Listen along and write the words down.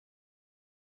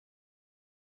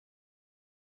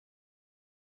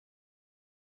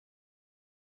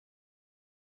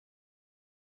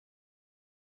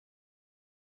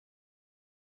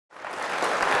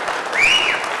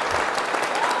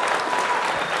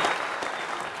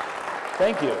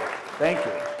Thank you. Thank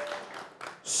you.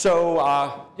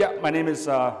 So, yeah, my name is,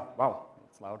 wow,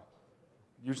 it's loud.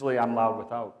 Usually I'm loud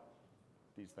without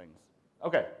these things.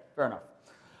 Okay, fair enough.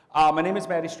 My name is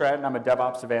Matty Stratton. I'm a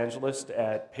DevOps evangelist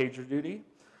at PagerDuty,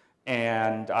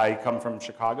 and I come from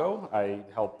Chicago. I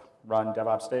help run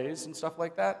DevOps days and stuff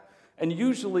like that. And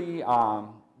usually,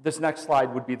 this next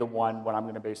slide would be the one when I'm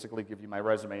going to basically give you my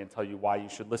resume and tell you why you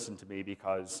should listen to me,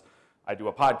 because I do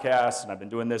a podcast, and I've been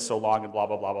doing this so long, and blah,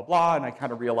 blah, blah, blah, blah, and I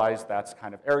kind of realized that's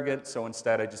kind of arrogant, so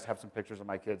instead I just have some pictures of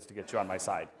my kids to get you on my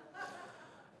side.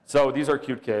 So these are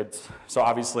cute kids, so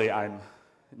obviously I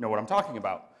know what I'm talking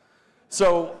about.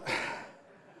 So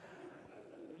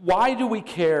why do we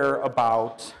care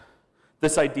about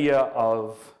this idea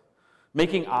of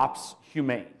making ops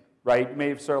humane, right? You may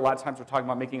have started, a lot of times we're talking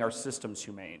about making our systems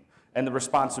humane and the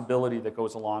responsibility that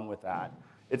goes along with that.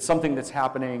 It's something that's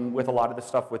happening with a lot of the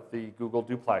stuff with the Google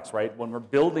duplex, right? When we're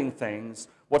building things,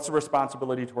 what's the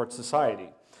responsibility towards society?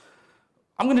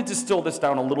 I'm going to distill this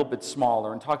down a little bit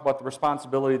smaller and talk about the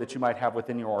responsibility that you might have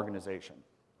within your organization.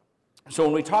 So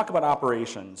when we talk about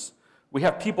operations, we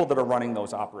have people that are running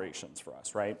those operations for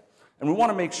us, right? And we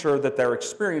want to make sure that their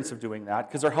experience of doing that,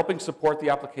 because they're helping support the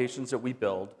applications that we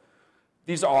build.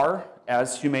 These are,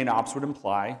 as Humane Ops would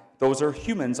imply, those are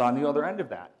humans on the other end of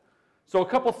that. So a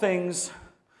couple things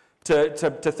to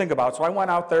think about. So I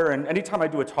went out there, and anytime I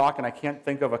do a talk and I can't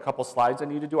think of a couple slides I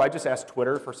need to do, I just ask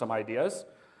Twitter for some ideas.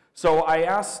 So I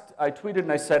tweeted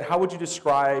and I said, how would you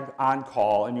describe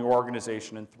on-call in your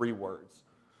organization in 3 words?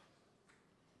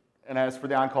 And as for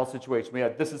the on-call situation, we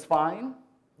had, this is fine,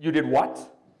 you did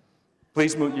what?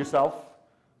 Please mute yourself,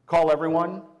 call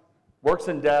everyone, works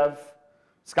in dev,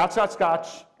 scotch, scotch,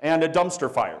 scotch, and a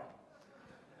dumpster fire.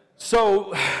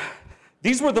 So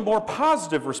these were the more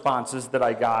positive responses that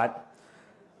I got.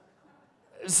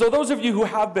 So those of you who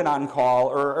have been on call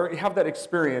or have that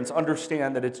experience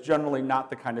understand that it's generally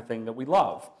not the kind of thing that we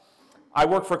love. I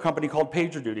work for a company called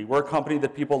PagerDuty. We're a company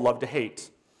that people love to hate.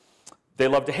 They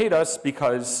love to hate us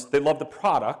because they love the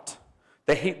product.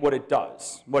 They hate what it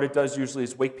does. What it does usually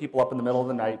is wake people up in the middle of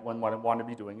the night when what I want to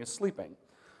be doing is sleeping.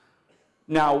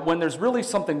 Now, when there's really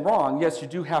something wrong, yes, you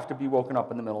do have to be woken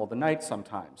up in the middle of the night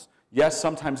sometimes. Yes,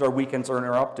 sometimes our weekends are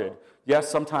interrupted. Yes,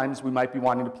 sometimes we might be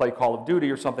wanting to play Call of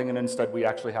Duty or something, and instead we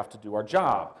actually have to do our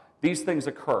job. These things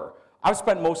occur. I've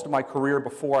spent most of my career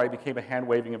before I became a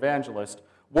hand-waving evangelist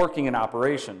working in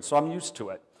operations, so I'm used to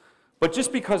it. But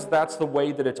just because that's the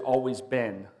way that it's always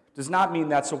been does not mean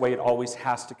that's the way it always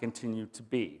has to continue to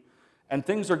be. And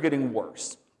things are getting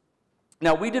worse.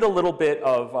 Now, we did a little bit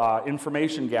of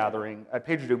information gathering at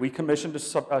PagerDuty. We commissioned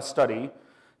a study.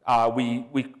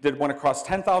 We did one across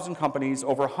 10,000 companies,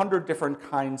 over 100 different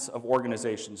kinds of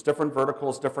organizations, different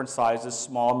verticals, different sizes,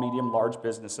 small, medium, large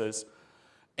businesses.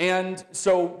 And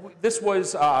so this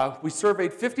was, we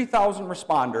surveyed 50,000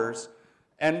 responders,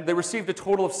 and they received a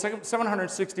total of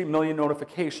 760 million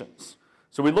notifications.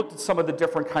 So we looked at some of the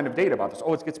different kind of data about this.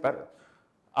 Oh, it gets better.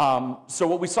 So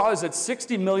what we saw is that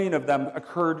 60 million of them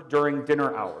occurred during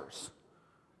dinner hours.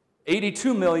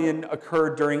 82 million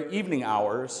occurred during evening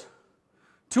hours.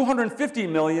 250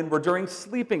 million were during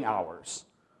sleeping hours.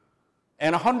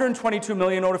 And 122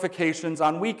 million notifications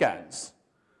on weekends,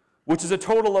 which is a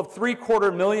total of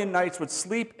 3/4 million nights with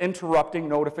sleep-interrupting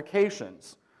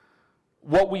notifications.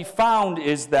 What we found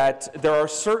is that there are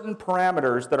certain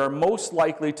parameters that are most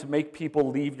likely to make people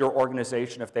leave your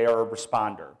organization if they are a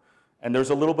responder. And there's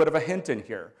a little bit of a hint in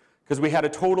here, because we had a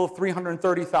total of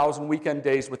 330,000 weekend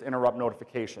days with interrupt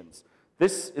notifications.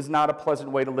 This is not a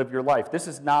pleasant way to live your life. This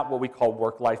is not what we call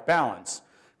work-life balance.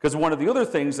 Because one of the other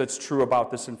things that's true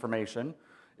about this information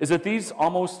is that these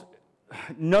almost,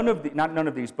 not none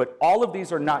of these, but all of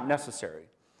these are not necessary.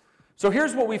 So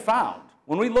here's what we found.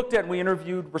 When we looked at and we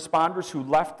interviewed responders who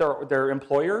left their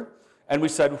employer, and we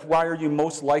said, why are you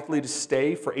most likely to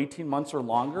stay for 18 months or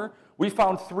longer? We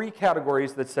found 3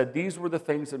 categories that said these were the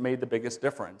things that made the biggest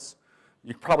difference.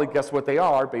 You can probably guess what they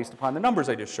are based upon the numbers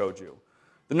I just showed you.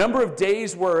 The number of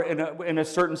days were in a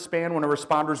certain span when a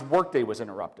responder's workday was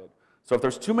interrupted. So if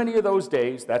there's too many of those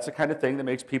days, that's the kind of thing that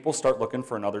makes people start looking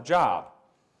for another job.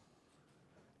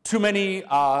 Too many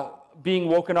being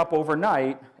woken up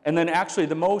overnight, and then actually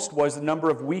the most was the number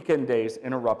of weekend days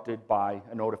interrupted by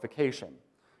a notification.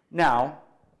 Now,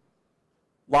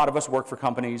 a lot of us work for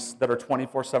companies that are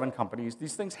 24/7 companies.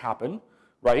 These things happen,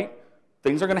 right?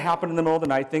 Things are going to happen in the middle of the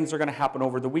night. Things are going to happen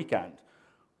over the weekend.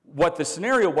 What the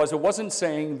scenario was, it wasn't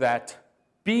saying that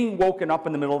being woken up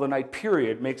in the middle of the night,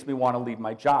 period, makes me want to leave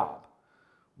my job.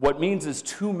 What it means is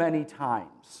too many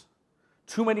times.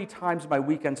 Too many times my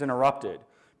weekend's interrupted.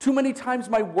 Too many times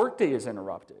my workday is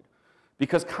interrupted.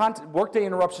 Because workday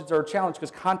interruptions are a challenge because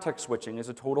context switching is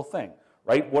a total thing,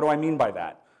 right? What do I mean by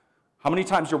that? How many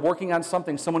times you're working on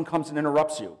something, someone comes and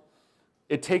interrupts you?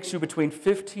 It takes you between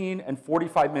 15 and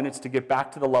 45 minutes to get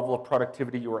back to the level of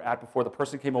productivity you were at before the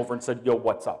person came over and said, yo,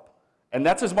 what's up? And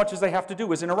that's as much as they have to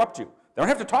do is interrupt you. They don't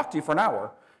have to talk to you for an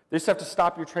hour. They just have to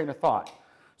stop your train of thought.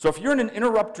 So if you're in an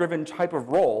interrupt-driven type of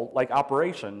role, like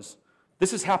operations,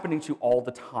 this is happening to you all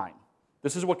the time.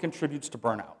 This is what contributes to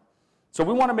burnout. So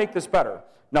we want to make this better.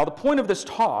 Now, the point of this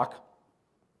talk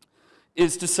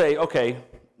is to say, okay,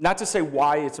 not to say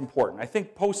why it's important. I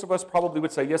think most of us probably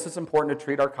would say, yes, it's important to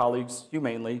treat our colleagues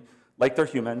humanely, like they're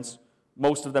humans.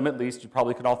 Most of them, at least. You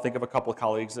probably could all think of a couple of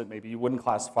colleagues that maybe you wouldn't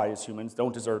classify as humans,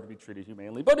 don't deserve to be treated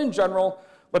humanely. But in general,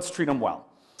 let's treat them well.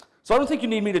 So I don't think you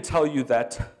need me to tell you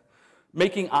that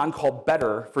making on-call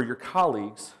better for your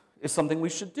colleagues is something we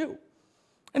should do.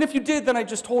 And if you did, then I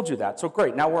just told you that. So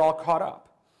great, now we're all caught up.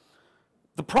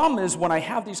 The problem is when I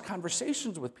have these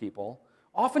conversations with people,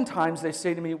 oftentimes they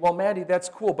say to me, well, Matty, that's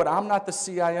cool, but I'm not the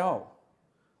CIO.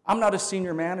 I'm not a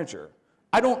senior manager.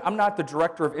 I'm not the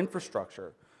director of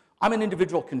infrastructure. I'm an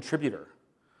individual contributor.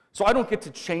 So I don't get to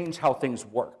change how things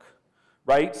work,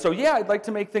 right? So yeah, I'd like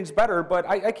to make things better, but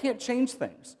I can't change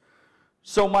things.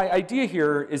 So my idea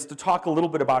here is to talk a little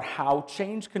bit about how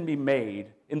change can be made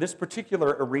in this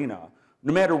particular arena,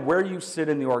 no matter where you sit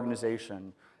in the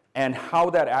organization, and how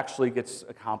that actually gets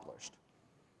accomplished.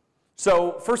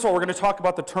 So first of all, we're going to talk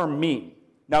about the term meme.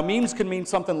 Now, memes can mean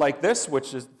something like this,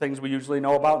 which is things we usually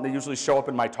know about, and they usually show up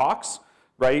in my talks,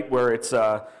 right, where it's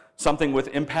something with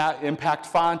impact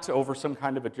font over some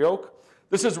kind of a joke.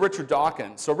 This is Richard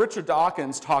Dawkins. So Richard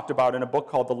Dawkins talked about in a book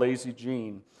called The Lazy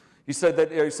Gene. He said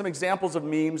that some examples of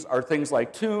memes are things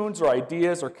like tunes or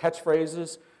ideas or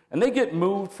catchphrases, and they get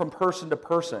moved from person to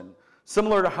person,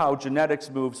 similar to how genetics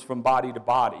moves from body to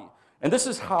body. And this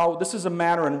is a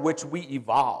manner in which we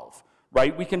evolve,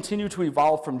 right? We continue to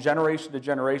evolve from generation to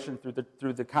generation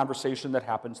through the conversation that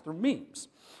happens through memes.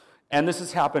 And this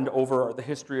has happened over the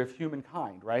history of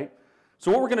humankind, right?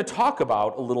 So what we're going to talk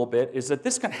about a little bit is that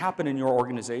this can happen in your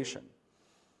organization.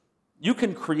 You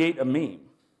can create a meme.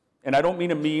 And I don't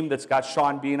mean a meme that's got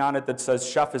Sean Bean on it that says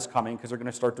chef is coming because they're going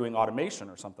to start doing automation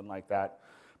or something like that.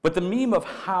 But the meme of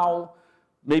how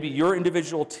maybe your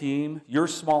individual team, your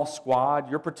small squad,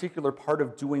 your particular part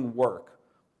of doing work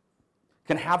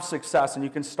can have success, and you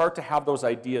can start to have those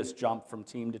ideas jump from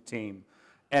team to team.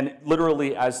 And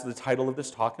literally, as the title of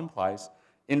this talk implies,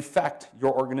 infect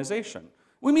your organization.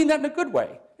 We mean that in a good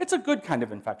way. It's a good kind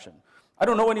of infection. I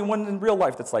don't know anyone in real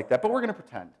life that's like that, but we're going to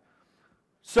pretend.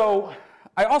 So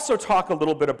I also talk a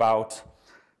little bit about,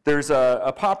 there's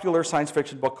a popular science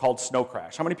fiction book called Snow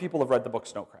Crash. How many people have read the book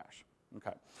Snow Crash?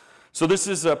 Okay. So this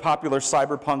is a popular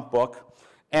cyberpunk book,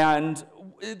 and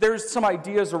there's some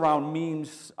ideas around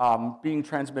memes being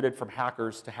transmitted from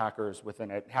hackers to hackers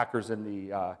within it. Hackers in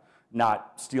the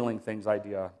not stealing things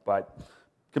idea, but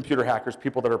computer hackers,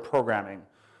 people that are programming.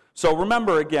 So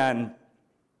remember, again,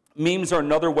 memes are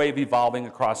another way of evolving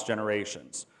across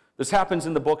generations. This happens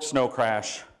in the book Snow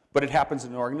Crash, but it happens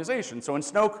in an organization. So in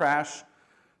Snow Crash,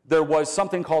 there was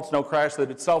something called Snow Crash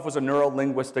that itself was a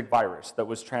neuro-linguistic virus that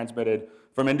was transmitted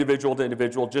from individual to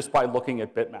individual just by looking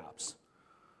at bitmaps.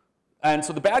 And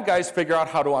so the bad guys figure out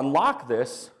how to unlock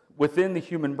this within the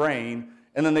human brain,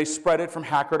 and then they spread it from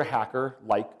hacker to hacker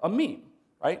like a meme,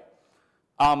 right?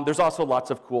 There's also lots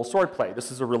of cool swordplay.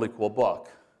 This is a really cool book.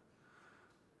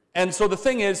 And so the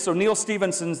thing is, so Neil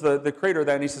Stephenson's the creator of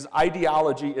that, and he says,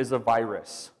 ideology is a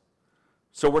virus.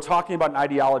 So we're talking about an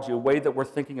ideology, a way that we're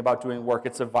thinking about doing work.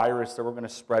 It's a virus that we're going to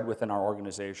spread within our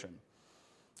organization.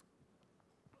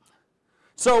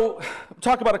 So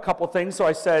talk about a couple of things. So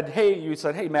I said, hey, you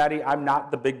said, hey, Matty, I'm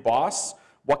not the big boss.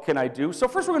 What can I do? So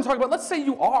first we're going to talk about, let's say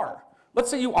you are.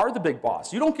 Let's say you are the big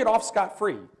boss. You don't get off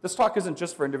scot-free. This talk isn't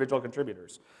just for individual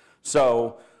contributors.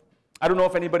 So I don't know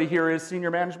if anybody here is senior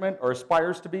management or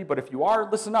aspires to be, but if you are,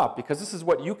 listen up, because this is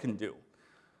what you can do.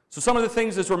 So some of the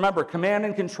things is, remember, command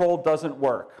and control doesn't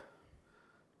work.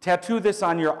 Tattoo this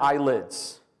on your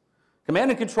eyelids.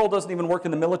 Command and control doesn't even work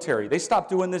in the military. They stopped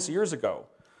doing this years ago.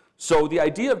 So the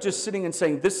idea of just sitting and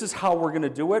saying, this is how we're going to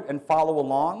do it and follow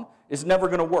along is never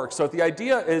going to work. So the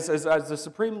idea is, as the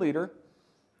supreme leader,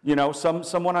 you know,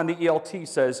 someone on the ELT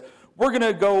says, we're going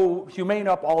to go humane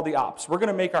up all the ops. We're going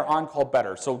to make our on-call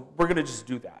better. So we're going to just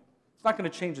do that. It's not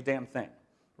going to change a damn thing,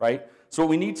 right? So what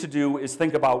we need to do is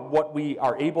think about what we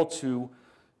are able to,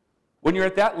 when you're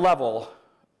at that level,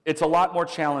 it's a lot more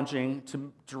challenging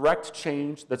to direct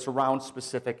change that's around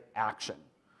specific action.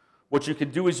 What you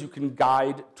can do is you can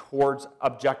guide towards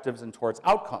objectives and towards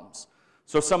outcomes.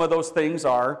 So some of those things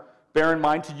are, bear in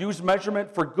mind, to use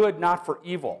measurement for good, not for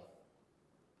evil.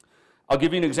 I'll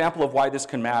give you an example of why this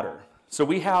can matter. So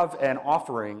we have an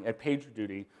offering at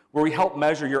PagerDuty where we help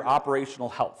measure your operational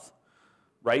health,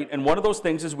 right? And one of those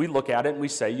things is we look at it and we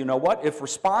say, you know what, if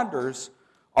responders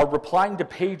are replying to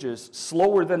pages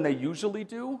slower than they usually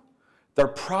do, they're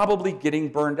probably getting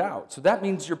burned out. So that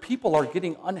means your people are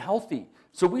getting unhealthy.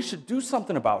 So we should do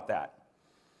something about that.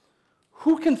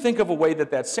 Who can think of a way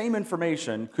that that same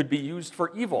information could be used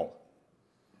for evil?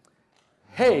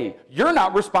 Hey, you're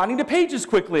not responding to pages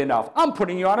quickly enough. I'm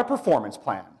putting you on a performance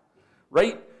plan,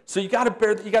 right? So you got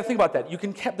to think about that. You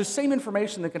can the same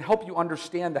information that can help you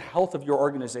understand the health of your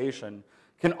organization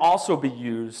can also be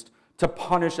used to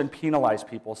punish and penalize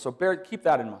people. So keep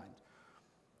that in mind.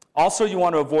 Also, you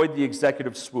want to avoid the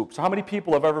executive swoop. So how many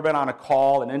people have ever been on a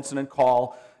call, an incident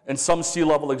call, and some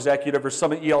C-level executive or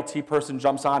some ELT person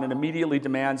jumps on and immediately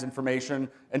demands information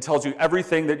and tells you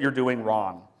everything that you're doing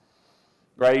wrong,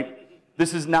 right?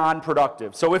 This is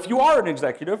non-productive. So if you are an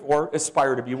executive or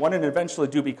aspire to be one and eventually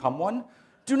do become one,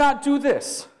 do not do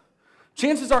this.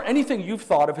 Chances are anything you've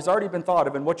thought of has already been thought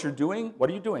of, and what you're doing, what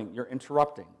are you doing? You're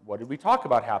interrupting. What did we talk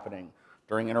about happening?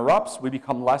 During interrupts, we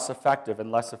become less effective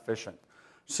and less efficient.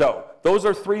 So those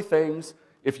are 3 things.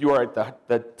 If you are at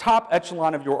the top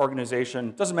echelon of your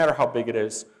organization, doesn't matter how big it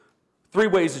is, 3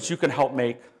 ways that you can help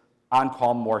make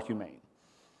on-call more humane.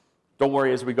 Don't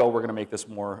worry, as we go, we're going to make this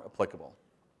more applicable.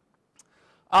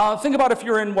 Think about if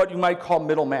you're in what you might call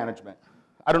middle management.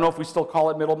 I don't know if we still call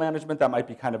it middle management. That might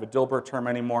be kind of a Dilbert term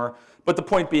anymore. But the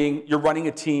point being, you're running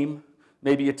a team,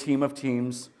 maybe a team of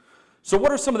teams. So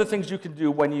what are some of the things you can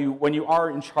do when you are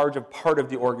in charge of part of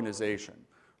the organization,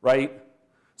 right?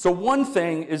 So one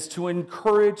thing is to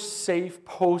encourage safe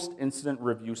post-incident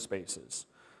review spaces.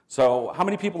 So how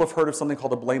many people have heard of something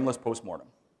called a blameless postmortem?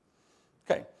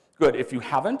 Okay, good. If you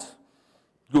haven't,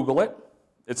 Google it.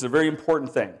 It's a very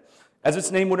important thing. As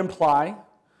its name would imply,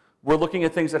 we're looking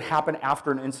at things that happen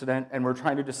after an incident, and we're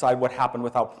trying to decide what happened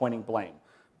without pointing blame.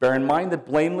 Bear in mind that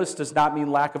blameless does not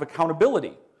mean lack of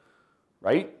accountability,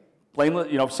 right? Blameless,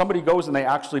 if somebody goes and they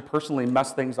actually personally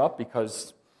mess things up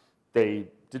because they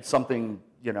did something,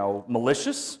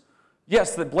 malicious,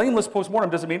 yes, the blameless postmortem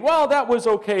doesn't mean, well, that was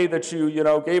okay that you,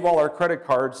 gave all our credit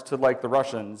cards to, the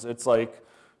Russians. It's like,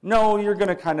 no, you're going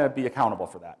to kind of be accountable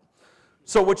for that.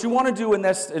 So what you want to do in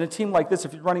a team like this,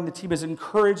 if you're running the team, is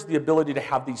encourage the ability to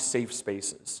have these safe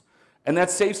spaces. And that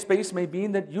safe space may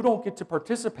mean that you don't get to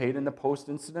participate in the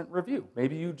post-incident review.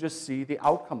 Maybe you just see the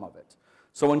outcome of it.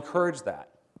 So encourage that.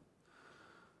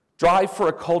 Drive for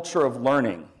a culture of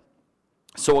learning.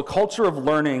 So a culture of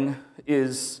learning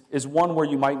is one where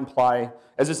you might imply,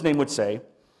 as its name would say,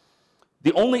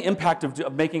 the only impact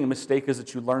of making a mistake is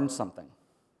that you learn something.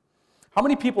 How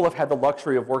many people have had the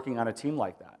luxury of working on a team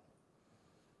like that?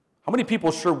 How many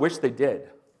people sure wish they did?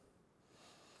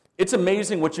 It's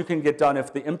amazing what you can get done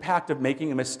if the impact of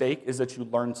making a mistake is that you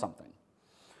learn something.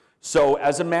 So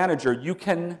as a manager, you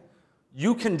can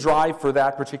drive for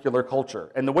that particular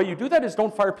culture. And the way you do that is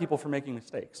don't fire people for making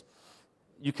mistakes.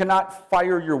 You cannot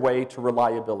fire your way to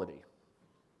reliability.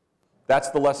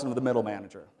 That's the lesson of the middle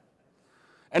manager.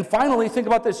 And finally, think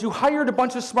about this. You hired a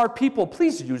bunch of smart people.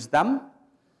 Please use them.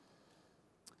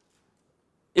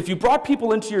 If you brought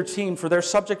people into your team for their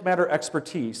subject matter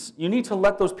expertise, you need to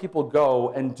let those people go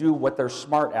and do what they're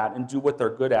smart at and do what they're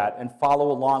good at and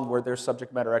follow along where their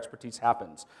subject matter expertise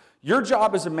happens. Your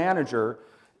job as a manager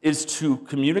is to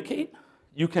communicate.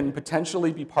 You can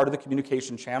potentially be part of the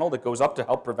communication channel that goes up to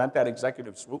help prevent that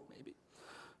executive swoop,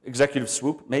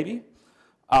 maybe.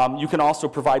 You can also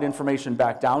provide information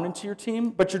back down into your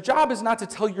team, but your job is not to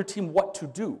tell your team what to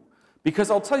do.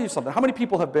 Because I'll tell you something, how many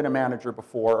people have been a manager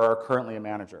before or are currently a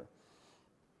manager?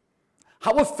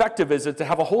 How effective is it to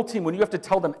have a whole team when you have to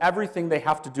tell them everything they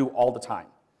have to do all the time?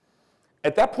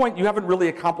 At that point, you haven't really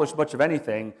accomplished much of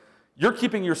anything. You're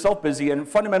keeping yourself busy, and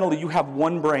fundamentally, you have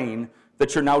one brain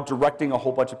that you're now directing a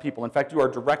whole bunch of people. In fact, you are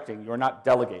directing, you are not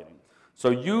delegating.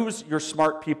 So use your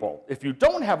smart people. If you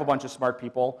don't have a bunch of smart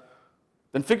people,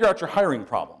 then figure out your hiring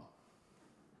problem.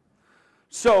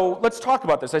 So let's talk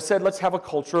about this. I said let's have a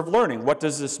culture of learning. What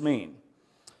does this mean?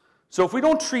 So if we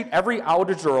don't treat every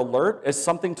outage or alert as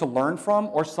something to learn from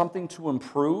or something to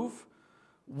improve,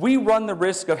 we run the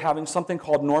risk of having something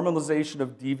called normalization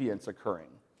of deviance occurring,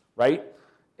 right?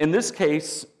 In this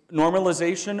case,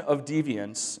 normalization of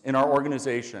deviance in our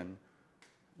organization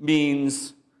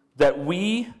means that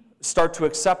we start to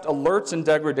accept alerts and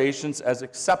degradations as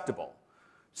acceptable.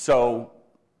 So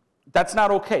that's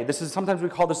not okay. Sometimes we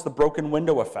call this the broken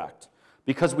window effect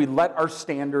because we let our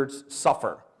standards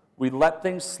suffer. We let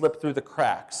things slip through the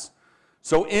cracks.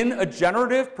 So in a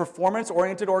generative,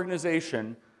 performance-oriented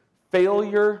organization,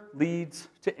 failure leads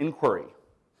to inquiry.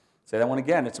 Say that one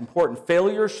again, it's important.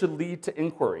 Failure should lead to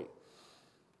inquiry.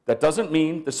 That doesn't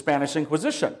mean the Spanish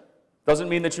Inquisition. Doesn't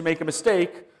mean that you make a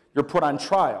mistake, you're put on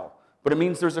trial. But it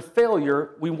means there's a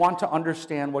failure. We want to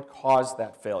understand what caused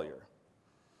that failure.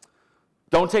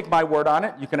 Don't take my word on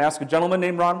it. You can ask a gentleman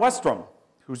named Ron Westrom,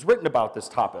 who's written about this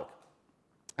topic.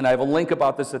 And I have a link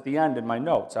about this at the end in my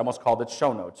notes. I almost called it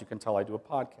show notes. You can tell I do a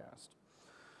podcast.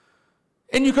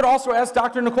 And you could also ask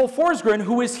Dr. Nicole Forsgren,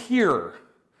 who is here,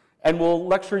 and will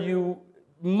lecture you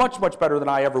much, much better than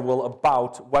I ever will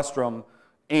about Westrom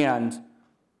and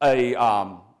a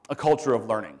culture of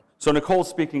learning. So Nicole's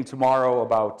speaking tomorrow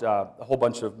about a whole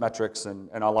bunch of metrics and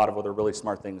a lot of other really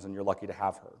smart things, and you're lucky to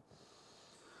have her.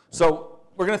 So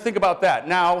we're going to think about that.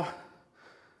 Now,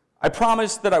 I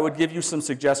promised that I would give you some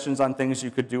suggestions on things you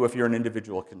could do if you're an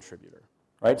individual contributor,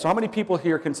 right? So how many people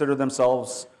here consider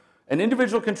themselves an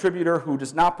individual contributor who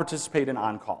does not participate in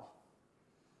on-call?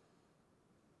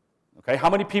 Okay, how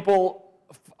many people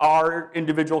are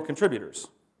individual contributors?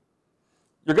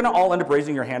 You're going to all end up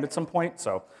raising your hand at some point.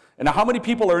 And now how many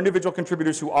people are individual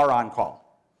contributors who are on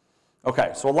call?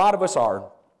 Okay, so a lot of us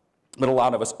are, but a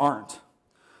lot of us aren't.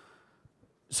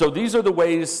 So these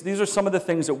are some of the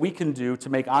things that we can do to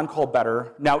make on-call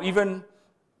better. Now I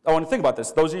want to think about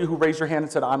this. Those of you who raised your hand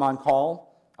and said, I'm on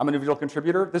call, I'm an individual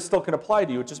contributor, this still can apply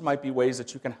to you. It just might be ways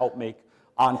that you can help make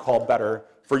on-call better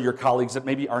for your colleagues that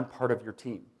maybe aren't part of your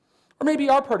team. Or maybe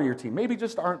are part of your team, maybe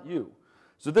just aren't you.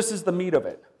 So this is the meat of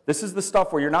it. This is the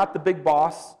stuff where you're not the big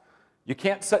boss. You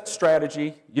can't set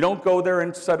strategy. You don't go there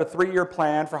and set a 3-year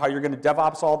plan for how you're going to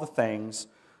DevOps all the things.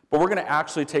 But we're going to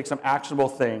actually take some actionable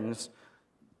things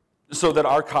so that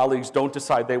our colleagues don't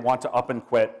decide they want to up and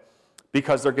quit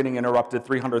because they're getting interrupted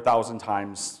 300,000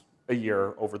 times a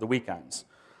year over the weekends.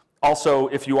 Also,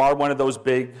 if you are one of those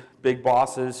big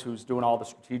bosses who's doing all the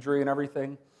strategy and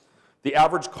everything, the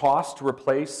average cost to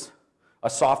replace a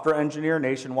software engineer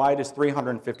nationwide is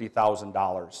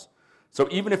 $350,000. So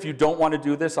even if you don't want to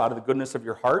do this out of the goodness of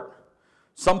your heart,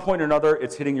 some point or another,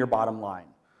 it's hitting your bottom line.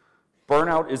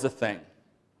 Burnout is a thing.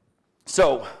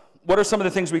 So what are some of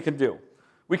the things we can do?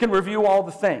 We can review all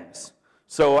the things.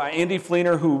 So Andy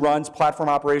Fleener, who runs platform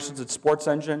operations at Sports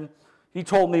Engine, he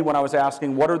told me when I was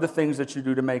asking, what are the things that you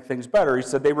do to make things better? He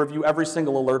said they review every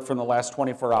single alert from the last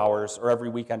 24 hours or every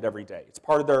weekend, every day. It's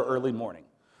part of their early morning,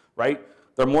 right?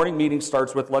 Their morning meeting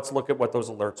starts with, let's look at what those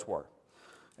alerts were.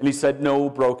 And he said, no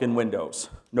broken windows.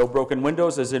 No broken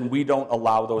windows as in we don't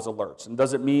allow those alerts. And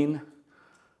does it mean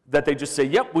that they just say,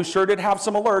 yep, we sure did have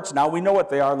some alerts, now we know what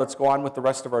they are, let's go on with the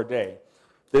rest of our day.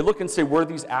 They look and say, were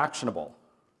these actionable?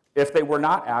 If they were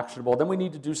not actionable, then we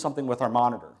need to do something with our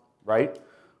monitor, right?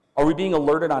 Are we being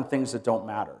alerted on things that don't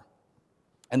matter?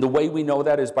 And the way we know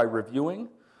that is by reviewing,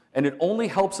 and it only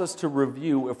helps us to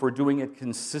review if we're doing it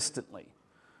consistently.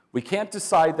 We can't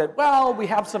decide that, well, we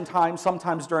have some time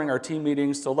sometimes during our team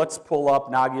meetings, so let's pull up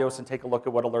Nagios and take a look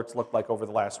at what alerts looked like over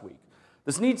the last week.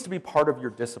 This needs to be part of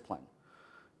your discipline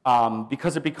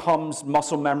because it becomes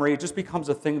muscle memory. It just becomes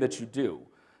a thing that you do.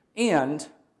 And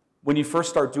when you first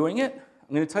start doing it,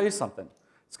 I'm going to tell you something.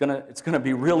 It's going to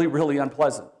be really, really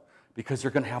unpleasant because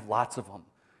you're going to have lots of them.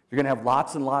 You're going to have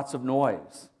lots and lots of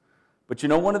noise. But you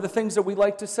know, one of the things that we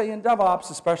like to say in DevOps,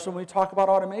 especially when we talk about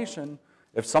automation,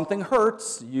 if something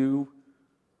hurts, you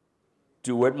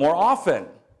do it more often,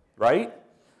 right?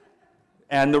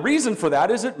 And the reason for that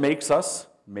is it makes us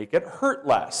make it hurt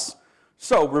less.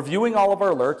 So reviewing all of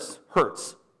our alerts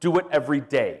hurts. Do it every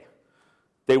day.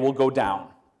 They will go down.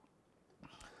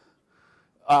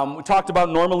 We talked about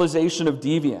normalization of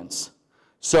deviance.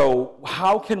 So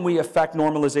how can we affect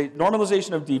normalization?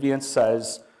 Normalization of deviance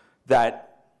says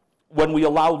that when we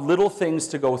allow little things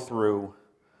to go through,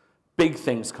 big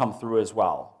things come through as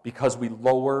well because we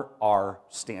lower our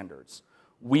standards.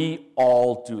 We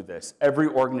all do this. Every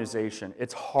organization.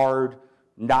 It's hard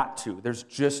not to. There's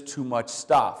just too much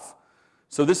stuff.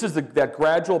 So this is that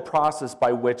gradual process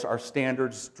by which our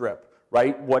standards drip,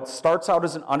 right? What starts out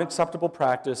as an unacceptable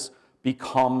practice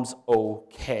becomes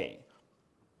okay.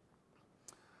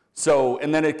 So,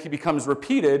 and then it becomes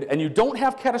repeated, and you don't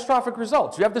have catastrophic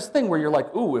results. You have this thing where you're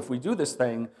like, ooh, if we do this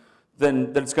thing,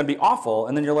 then it's going to be awful.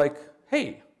 And then you're like,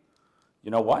 hey, you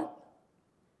know what?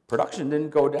 Production didn't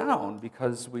go down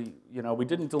because we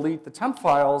didn't delete the temp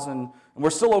files, and we're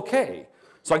still okay.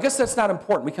 So I guess that's not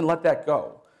important. We can let that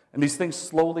go. And these things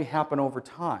slowly happen over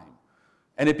time.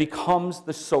 And it becomes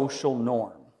the social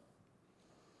norm.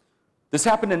 This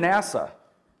happened in NASA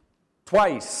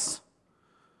twice.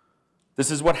 This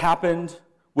is what happened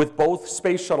with both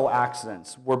space shuttle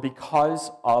accidents, were because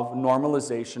of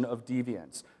normalization of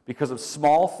deviance, because of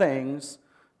small things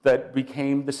that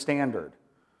became the standard.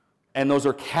 And those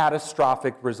are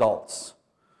catastrophic results.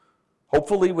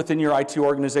 Hopefully within your IT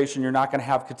organization, you're not going to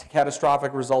have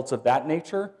catastrophic results of that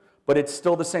nature, but it's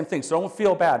still the same thing. So don't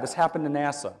feel bad. This happened to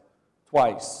NASA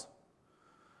twice.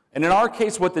 And in our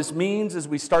case, what this means is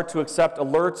we start to accept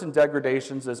alerts and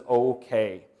degradations as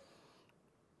okay.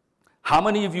 How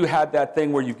many of you had that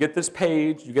thing where you get this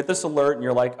page, you get this alert, and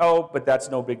you're like, oh, but that's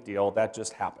no big deal. That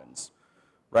just happens,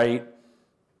 right?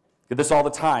 Get this all the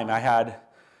time.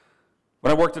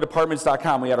 When I worked at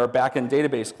apartments.com, we had our back-end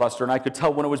database cluster, and I could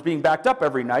tell when it was being backed up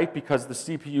every night because the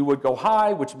CPU would go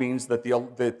high, which means that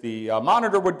the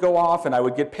monitor would go off, and I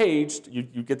would get paged.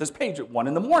 You'd get this page at 1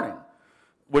 in the morning,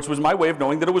 which was my way of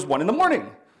knowing that it was 1 in the morning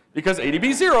because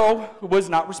ADB0 was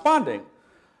not responding.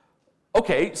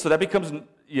 Okay, so that becomes,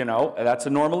 that's a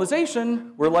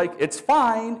normalization. We're like, it's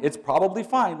fine, it's probably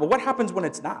fine. Well, what happens when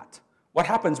it's not? What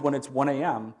happens when it's 1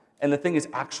 a.m. and the thing is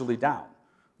actually down?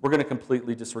 We're going to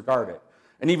completely disregard it.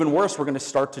 And even worse, we're going to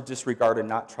start to disregard and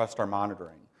not trust our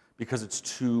monitoring because it's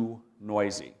too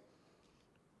noisy.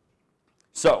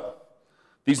 So,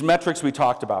 these metrics we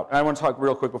talked about, and I want to talk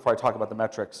real quick before I talk about the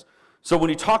metrics. So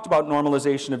when you talked about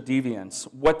normalization of deviance,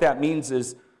 what that means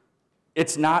is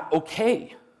it's not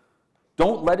okay.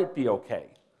 Don't let it be okay.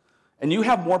 And you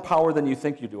have more power than you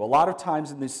think you do. A lot of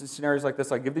times in these scenarios like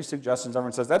this, I give these suggestions,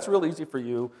 everyone says, that's real easy for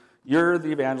you. You're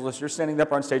the evangelist, you're standing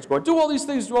up on stage going, do all these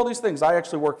things, do all these things. I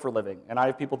actually work for a living, and I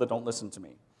have people that don't listen to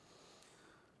me.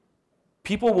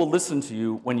 People will listen to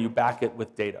you when you back it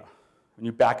with data, when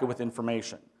you back it with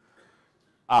information.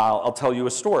 I'll tell you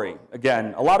a story.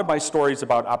 Again, a lot of my stories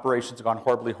about operations have gone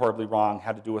horribly, horribly wrong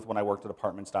had to do with when I worked at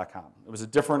apartments.com. It was a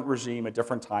different regime, a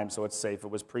different time, so it's safe. It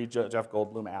was pre-Jeff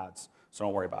Goldblum ads, so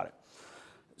don't worry about it.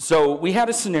 So we had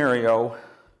a scenario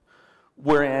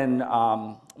wherein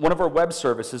one of our web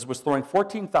services was throwing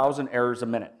 14,000 errors a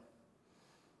minute.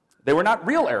 They were not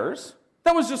real errors.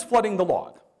 That was just flooding the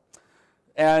log.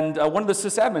 And one of the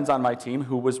sysadmins on my team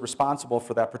who was responsible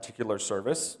for that particular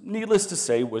service, needless to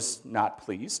say, was not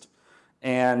pleased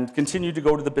and continued to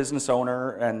go to the business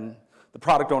owner and the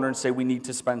product owner and say, we need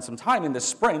to spend some time in this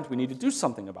sprint. We need to do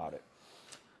something about it.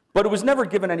 But it was never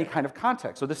given any kind of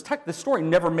context. So this story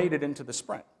never made it into the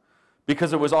sprint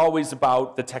because it was always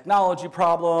about the technology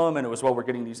problem and it was, well, we're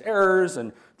getting these errors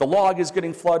and the log is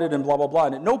getting flooded and blah, blah, blah.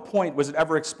 And at no point was it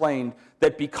ever explained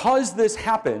that because this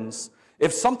happens,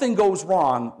 if something goes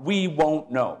wrong, we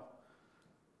won't know.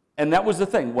 And that was the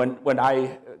thing. When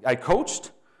I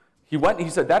coached, he went and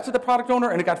he said, that's to the product owner,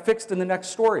 and it got fixed in the next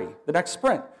story, the next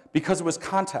sprint, because it was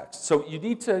context. So you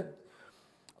need to,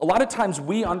 a lot of times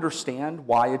we understand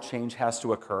why a change has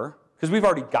to occur, because we've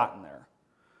already gotten there.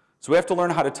 So we have to learn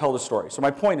how to tell the story. So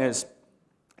my point is,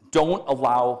 don't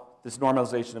allow this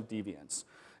normalization of deviance.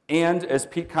 And as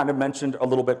Pete kind of mentioned a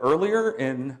little bit earlier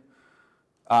in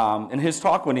his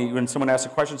talk, when someone asked a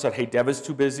question, said, hey, dev is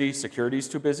too busy, security is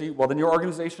too busy, well, then your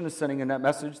organization is sending a net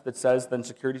message that says then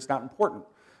security is not important.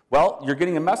 Well, you're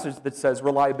getting a message that says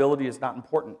reliability is not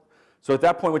important. So at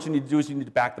that point, what you need to do is you need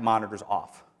to back the monitors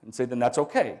off and say, then that's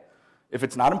okay. If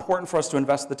it's not important for us to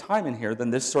invest the time in here,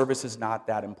 then this service is not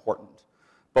that important.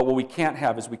 But what we can't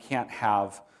have is we can't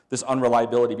have this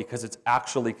unreliability because it's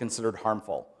actually considered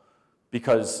harmful,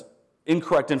 because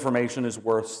incorrect information is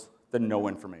worse than no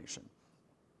information.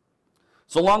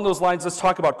 So along those lines, let's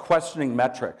talk about questioning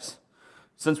metrics,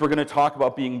 since we're going to talk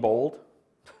about being bold.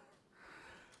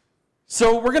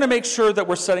 So we're going to make sure that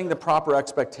we're setting the proper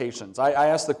expectations. I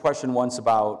asked the question once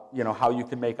about how you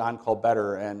can make on-call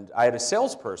better, and I had a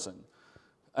salesperson,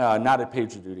 not at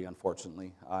PagerDuty,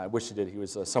 unfortunately. I wish he did. He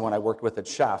was someone I worked with at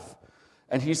Chef.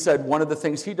 And he said one of the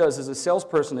things he does as a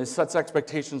salesperson is sets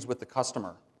expectations with the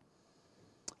customer.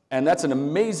 And that's an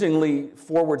amazingly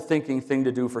forward-thinking thing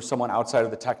to do for someone outside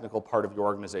of the technical part of your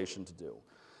organization to do.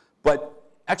 But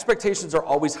expectations are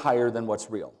always higher than what's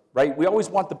real, right? We always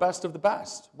want the best of the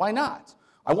best. Why not?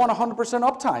 I want 100%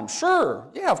 uptime. Sure.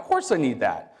 Yeah, of course I need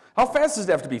that. How fast does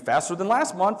it have to be? Faster than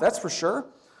last month, that's for sure.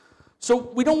 So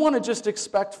we don't want to just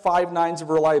expect 5 nines of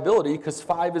reliability because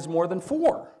 5 is more than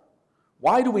 4.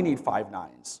 Why do we need 5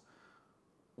 nines?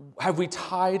 Have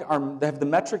the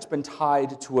metrics been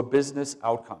tied to a business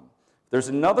outcome? There's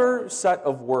another set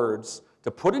of words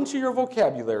to put into your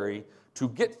vocabulary to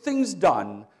get things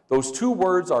done. Those 2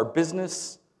 words are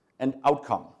business and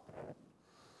outcome.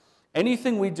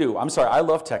 Anything we do, I'm sorry, I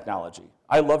love technology.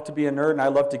 I love to be a nerd and I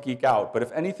love to geek out, but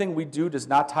if anything we do does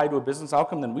not tie to a business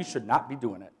outcome, then we should not be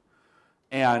doing it.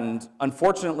 And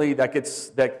unfortunately,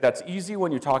 that's easy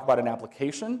when you talk about an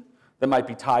application that might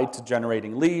be tied to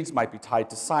generating leads, might be tied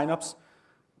to signups.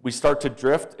 We start to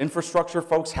drift. Infrastructure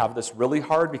folks have this really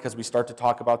hard because we start to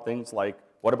talk about things like,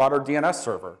 what about our DNS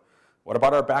server? What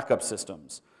about our backup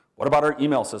systems? What about our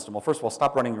email system? Well, first of all,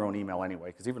 stop running your own email anyway,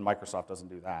 because even Microsoft doesn't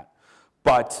do that.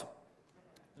 But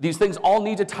these things all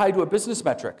need to tie to a business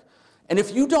metric. And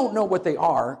if you don't know what they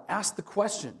are, ask the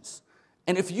questions.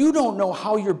 And if you don't know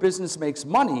how your business makes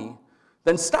money,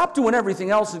 then stop doing everything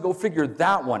else and go figure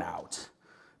that one out.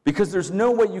 Because there's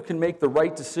no way you can make the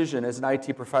right decision as an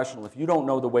IT professional if you don't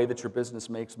know the way that your business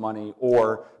makes money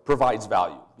or provides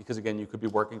value. Because again, you could be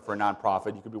working for a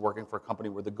nonprofit, you could be working for a company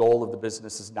where the goal of the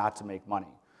business is not to make money.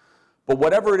 But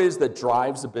whatever it is that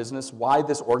drives a business, why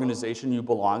this organization you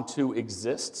belong to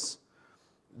exists,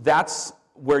 that's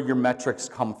where your metrics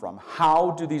come from.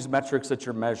 How do these metrics that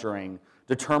you're measuring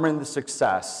determine the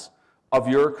success of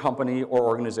your company or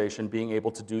organization being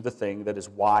able to do the thing that is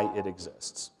why it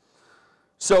exists?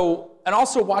 So, and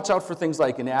also watch out for things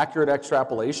like inaccurate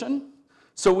extrapolation.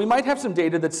 So we might have some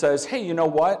data that says, hey, you know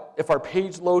what? If our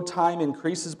page load time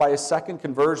increases by a second,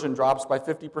 conversion drops by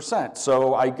 50%.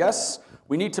 So I guess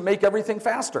we need to make everything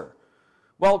faster.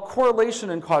 Well, correlation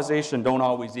and causation don't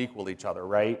always equal each other,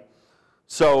 right?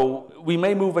 So we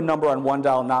may move a number on one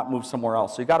dial, not move somewhere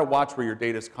else. So you got to watch where your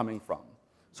data is coming from.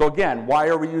 So again, why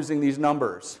are we using these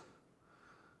numbers?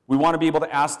 We want to be able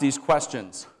to ask these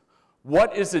questions.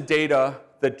 What is the data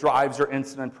that drives your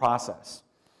incident process?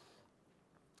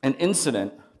 An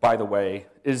incident, by the way,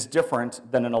 is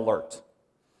different than an alert.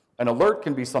 An alert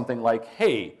can be something like,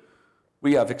 hey,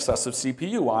 we have excessive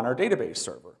CPU on our database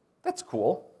server. That's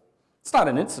cool. It's not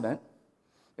an incident,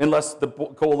 unless the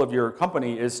goal of your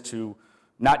company is to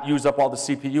not use up all the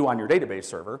CPU on your database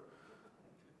server.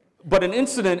 But an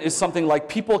incident is something like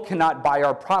people cannot buy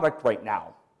our product right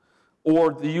now,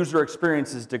 or the user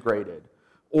experience is degraded,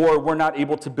 or we're not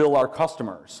able to bill our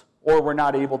customers, or we're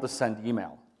not able to send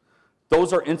email.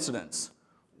 Those are incidents.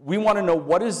 We want to know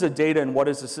what is the data and what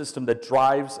is the system that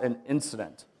drives an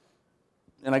incident.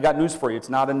 And I got news for you, it's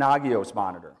not a Nagios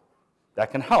monitor.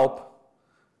 That can help,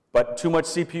 but too much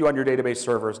CPU on your database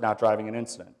server is not driving an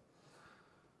incident.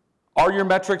 Are your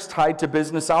metrics tied to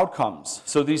business outcomes?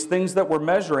 So these things that we're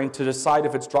measuring to decide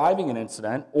if it's driving an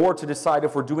incident or to decide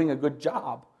if we're doing a good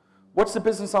job, what's the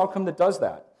business outcome that does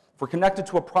that? If we're connected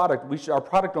to a product, our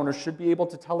product owner should be able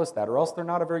to tell us that, or else they're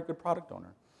not a very good product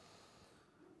owner.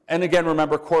 And again,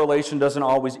 remember, correlation doesn't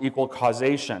always equal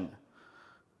causation.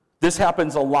 This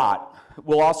happens a lot.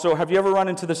 We'll also, have you ever run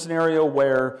into the scenario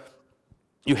where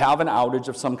you have an outage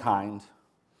of some kind?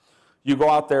 You go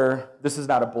out there, this is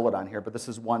not a bullet on here, but this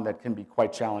is one that can be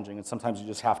quite challenging, and sometimes you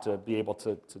just have to be able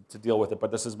to deal with it,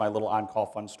 but this is my little on-call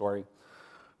fun story.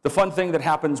 The fun thing that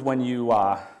happens when you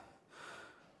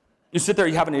sit there,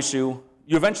 you have an issue,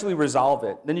 you eventually resolve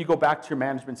it, then you go back to your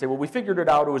management and say, well, we figured it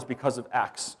out, it was because of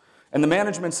X. And the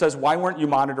management says, why weren't you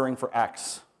monitoring for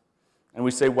X? And we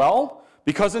say, well,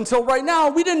 because until right now,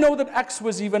 we didn't know that X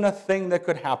was even a thing that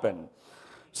could happen.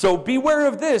 So beware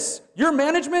of this. Your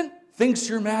management thinks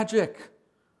you're magic.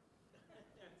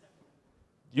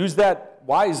 Use that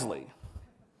wisely.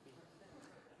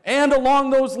 And along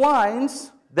those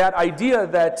lines, that idea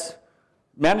that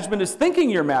management is thinking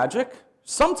you're magic,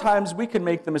 sometimes we can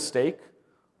make the mistake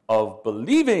of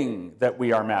believing that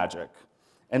we are magic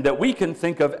and that we can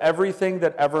think of everything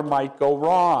that ever might go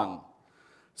wrong.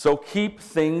 So keep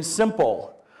things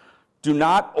simple. Do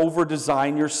not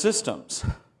over-design your systems.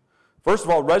 First of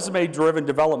all, resume-driven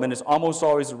development is almost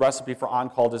always a recipe for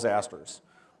on-call disasters.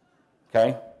 Okay?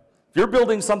 If you're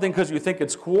building something because you think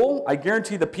it's cool, I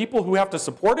guarantee the people who have to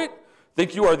support it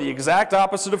think you are the exact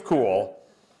opposite of cool.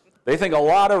 They think a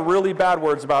lot of really bad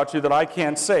words about you that I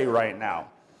can't say right now.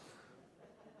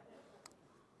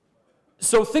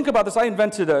 So think about this. I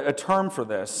invented a term for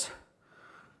this.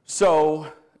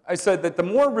 So I said that the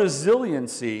more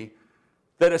resiliency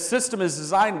that a system is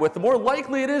designed with, the more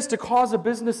likely it is to cause a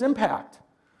business impact.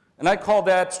 And I call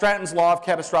that Stratton's law of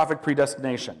catastrophic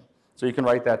predestination. So you can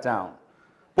write that down.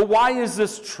 But why is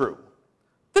this true?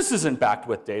 This isn't backed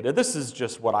with data. This is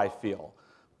just what I feel.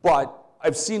 But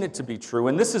I've seen it to be true,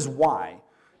 and this is why.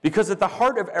 Because at the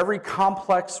heart of every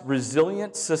complex,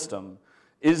 resilient system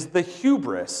is the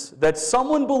hubris that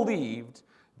someone believed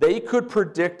they could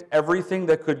predict everything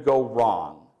that could go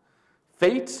wrong.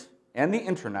 Fate and the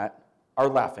internet are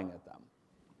laughing at them.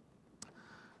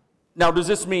 Now, does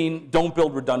this mean don't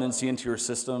build redundancy into your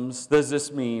systems? Does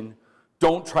this mean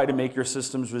don't try to make your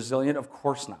systems resilient? Of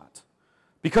course not.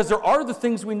 Because there are the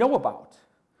things we know about.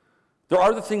 There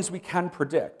are the things we can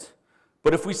predict.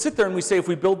 But if we sit there and we say, if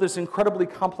we build this incredibly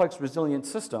complex, resilient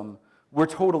system, we're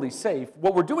totally safe,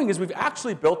 what we're doing is we've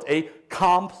actually built a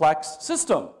complex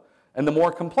system. And the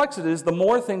more complex it is, the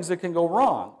more things that can go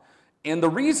wrong. And the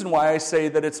reason why I say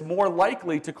that it's more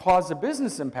likely to cause a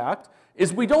business impact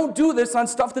is we don't do this on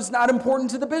stuff that's not important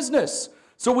to the business.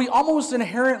 So we almost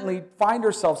inherently find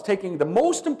ourselves taking the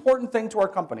most important thing to our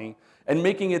company and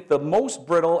making it the most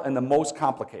brittle and the most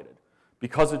complicated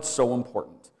because it's so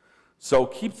important.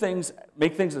 So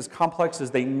make things as complex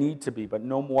as they need to be, but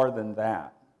no more than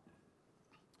that.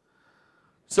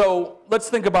 So let's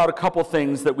think about a couple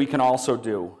things that we can also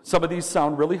do. Some of these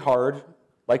sound really hard,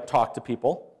 like talk to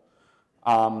people.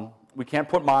 We can't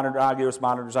put Oculus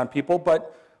monitors on people,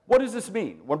 but what does this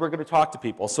mean when we're going to talk to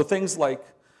people? So things like,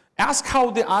 ask how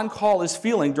the on-call is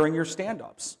feeling during your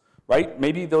stand-ups, right?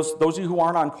 Maybe those of you who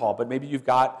aren't on call, but maybe you've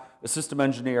got a system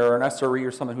engineer or an SRE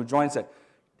or someone who joins it.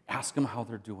 Ask them how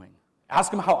they're doing. Ask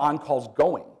them how on-call's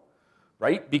going,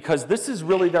 right? Because this is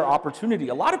really their opportunity.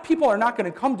 A lot of people are not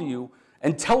going to come to you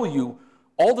and tell you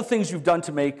all the things you've done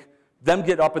to make them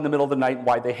get up in the middle of the night and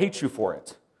why they hate you for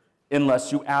it,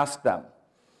 unless you ask them.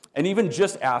 And even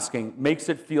just asking makes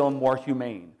it feel more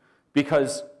humane.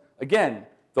 Because, again,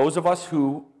 those of us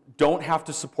who don't have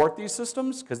to support these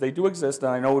systems, because they do exist,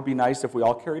 and I know it would be nice if we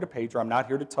all carried a pager. I'm not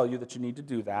here to tell you that you need to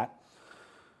do that.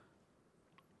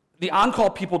 The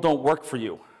on-call people don't work for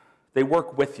you. They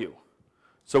work with you.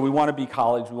 So we want to be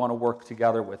colleagues. We want to work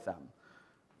together with them.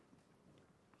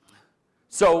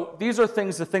 So these are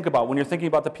things to think about when you're thinking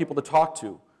about the people to talk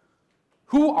to.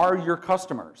 Who are your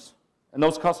customers? And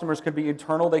those customers can be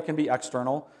internal, they can be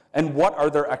external. And what are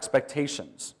their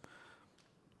expectations?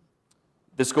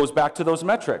 This goes back to those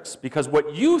metrics, because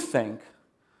what you think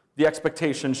the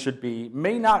expectation should be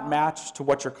may not match to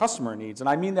what your customer needs. And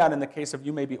I mean that in the case of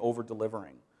you may be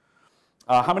over-delivering.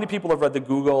 How many people have read the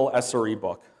Google SRE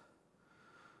book?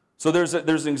 So there's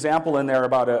an example in there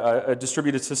about a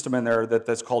distributed system in there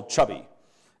that's called Chubby.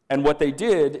 And what they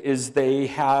did is they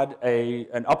had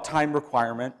an uptime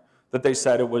requirement that they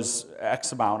said it was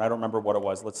X amount. I don't remember what it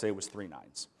was. Let's say it was 3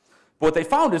 nines. But what they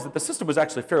found is that the system was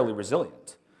actually fairly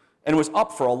resilient. And it was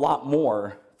up for a lot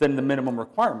more than the minimum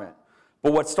requirement.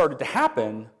 But what started to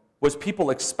happen was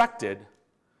people expected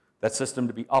that system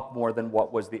to be up more than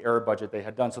what was the error budget they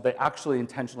had done. So they actually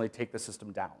intentionally take the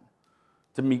system down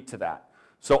to meet to that.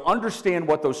 So understand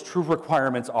what those true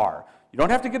requirements are. You don't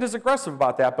have to get as aggressive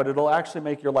about that, but it'll actually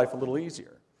make your life a little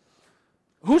easier.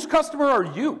 Whose customer are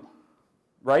you,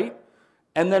 right?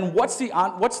 And then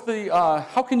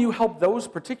how can you help those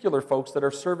particular folks that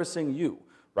are servicing you,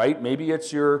 right? Maybe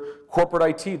it's your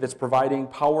corporate IT that's providing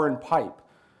power and pipe,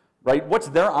 right? What's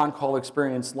their on-call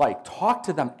experience like? Talk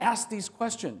to them, ask these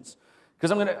questions.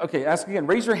 Because ask again,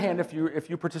 raise your hand if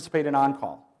you participate in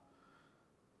on-call.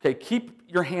 Okay, keep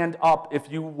your hand up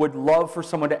if you would love for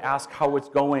someone to ask how it's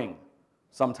going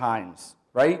sometimes,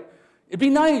 right? It'd be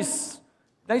nice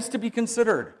to be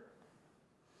considered.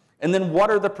 And then what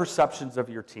are the perceptions of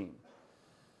your team?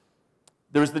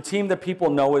 There's the team that people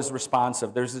know is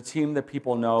responsive. There's the team that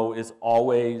people know is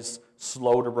always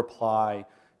slow to reply.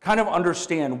 Kind of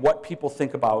understand what people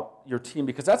think about your team,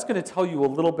 because that's going to tell you a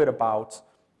little bit about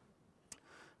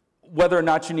whether or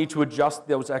not you need to adjust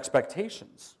those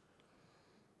expectations.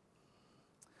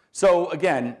 So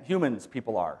again, humans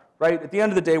people are, right? At the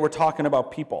end of the day, we're talking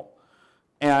about people.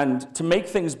 And to make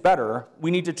things better,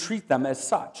 we need to treat them as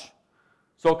such.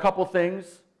 So a couple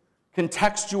things,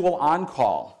 contextual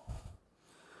on-call.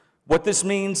 What this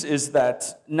means is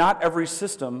that not every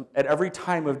system at every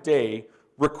time of day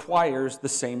requires the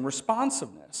same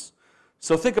responsiveness.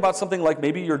 So think about something like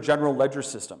maybe your general ledger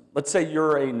system. Let's say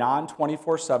you're a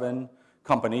non-24/7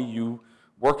 company, you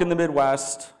work in the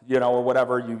Midwest, or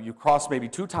whatever, you cross maybe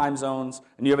 2 time zones,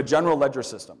 and you have a general ledger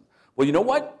system. Well, you know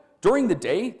what? During the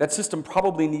day, that system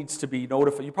probably needs to be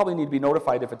notified. You probably need to be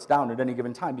notified if it's down at any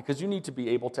given time, because you need to be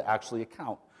able to actually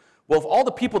account. Well, if all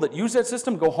the people that use that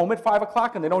system go home at 5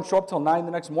 o'clock and they don't show up till 9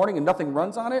 the next morning and nothing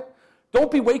runs on it, don't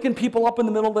be waking people up in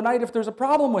the middle of the night if there's a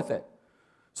problem with it.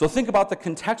 So think about the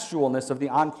contextualness of the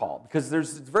on-call, because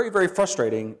it's very, very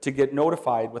frustrating to get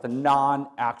notified with a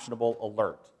non-actionable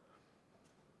alert.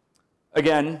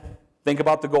 Again, think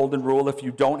about the golden rule. If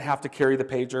you don't have to carry the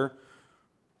pager,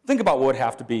 think about what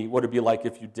it'd be like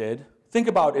if you did. Think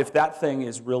about if that thing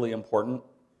is really important.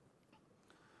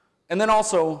 And then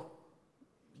also,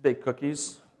 bake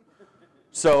cookies.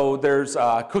 So there's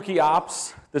Cookie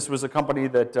Ops. This was a company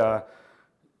that,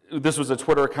 this was a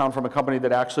Twitter account from a company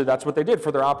that actually, that's what they did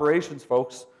for their operations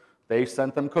folks. They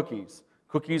sent them cookies.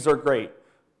 Cookies are great.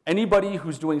 Anybody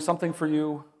who's doing something for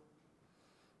you,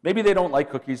 maybe they don't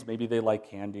like cookies, maybe they like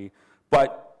candy,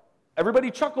 but everybody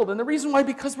chuckled. And the reason why,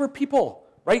 because we're people,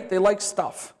 right? They like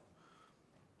stuff.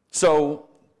 So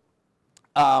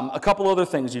a couple other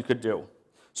things you could do.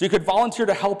 So you could volunteer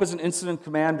to help as an incident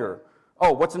commander.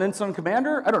 Oh, what's an incident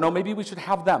commander? I don't know, maybe we should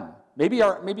have them. Maybe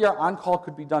our on-call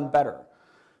could be done better.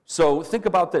 So think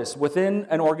about this. Within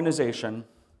an organization,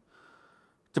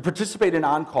 To participate in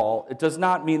on-call, it does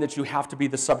not mean that you have to be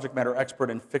the subject matter expert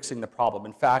in fixing the problem.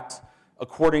 In fact,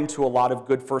 according to a lot of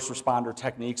good first responder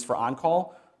techniques for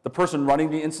on-call, the person running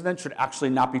the incident should actually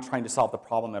not be trying to solve the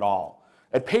problem at all.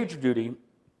 At PagerDuty,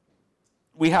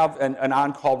 we have an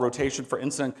on-call rotation for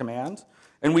incident command,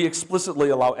 and we explicitly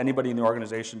allow anybody in the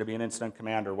organization to be an incident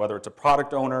commander, whether it's a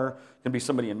product owner, it can be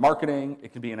somebody in marketing,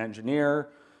 it can be an engineer,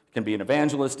 it can be an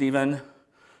evangelist even.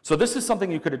 So this is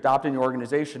something you could adopt in your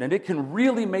organization, and it can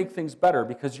really make things better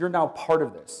because you're now part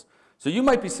of this. So you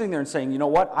might be sitting there and saying, you know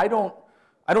what, I don't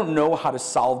know how to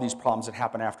solve these problems that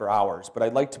happen after hours, but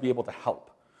I'd like to be able to help.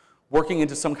 Working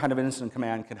into some kind of incident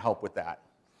command can help with that.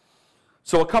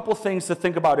 So a couple things to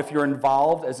think about if you're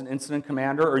involved as an incident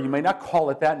commander, or you may not call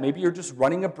it that, maybe you're just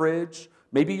running a bridge,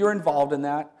 maybe you're involved in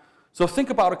that. So think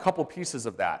about a couple pieces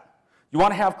of that. You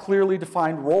want to have clearly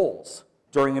defined roles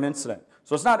during an incident.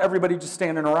 So it's not everybody just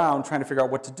standing around trying to figure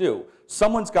out what to do.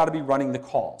 Someone's got to be running the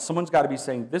call. Someone's got to be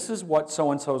saying, this is what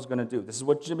so-and-so is going to do. This is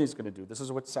what Jimmy's going to do. This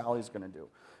is what Sally's going to do.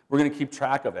 We're going to keep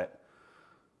track of it.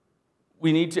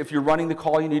 We need to, if you're running the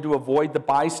call, you need to avoid the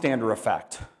bystander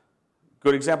effect.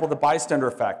 Good example of the bystander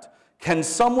effect. Can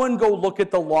someone go look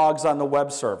at the logs on the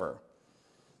web server?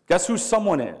 Guess who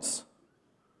someone is?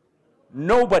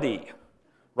 Nobody,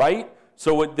 right?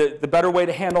 So the better way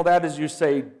to handle that is you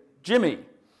say, Jimmy,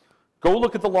 go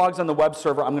look at the logs on the web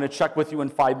server. I'm going to check with you in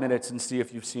 5 minutes and see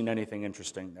if you've seen anything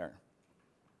interesting there.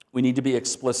 We need to be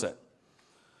explicit.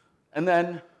 And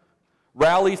then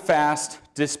rally fast,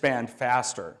 disband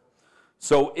faster.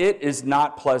 So it is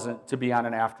not pleasant to be on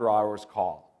an after-hours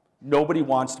call. Nobody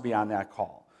wants to be on that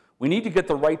call. We need to get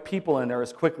the right people in there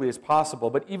as quickly as possible,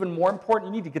 but even more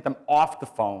important, you need to get them off the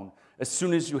phone as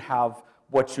soon as you have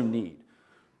what you need.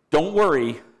 Don't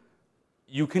worry,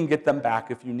 you can get them back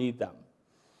if you need them.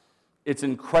 It's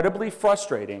incredibly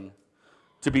frustrating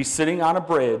to be sitting on a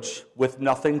bridge with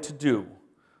nothing to do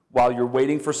while you're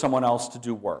waiting for someone else to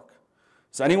do work.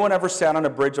 Has anyone ever sat on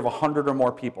a bridge of 100 or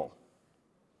more people?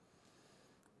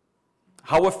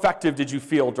 How effective did you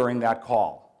feel during that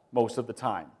call most of the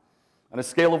time? On a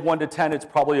scale of 1 to 10, it's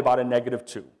probably about a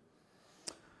 -2.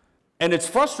 And it's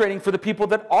frustrating for the people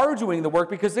that are doing the work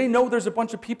because they know there's a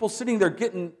bunch of people sitting there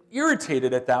getting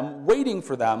irritated at them, waiting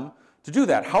for them to do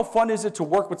that. How fun is it to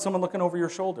work with someone looking over your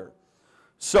shoulder?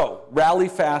 So, rally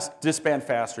fast, disband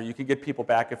faster. You can get people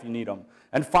back if you need them.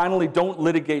 And finally, don't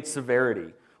litigate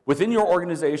severity. Within your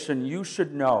organization, you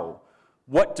should know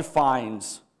what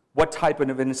defines what type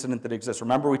of incident that exists.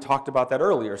 Remember, we talked about that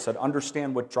earlier, said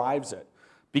understand what drives it.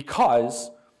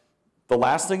 Because the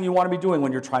last thing you want to be doing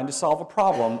when you're trying to solve a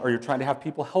problem or you're trying to have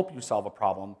people help you solve a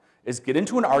problem is get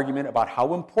into an argument about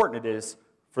how important it is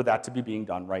for that to be being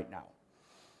done right now.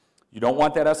 You don't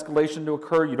want that escalation to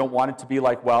occur. You don't want it to be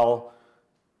like, well,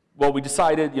 we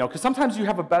decided, because sometimes you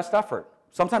have a best effort.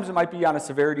 Sometimes it might be on a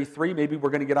severity 3. Maybe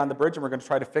we're going to get on the bridge and we're going to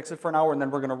try to fix it for an hour and then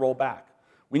we're going to roll back.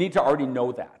 We need to already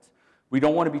know that. We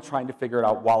don't want to be trying to figure it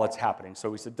out while it's happening. So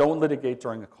we said, don't litigate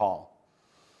during a call.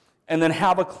 And then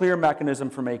have a clear mechanism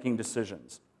for making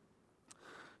decisions.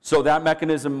 So that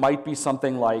mechanism might be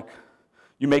something like,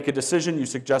 you make a decision, you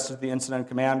suggest it to the incident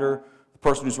commander, the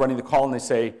person who's running the call, and they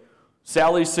say,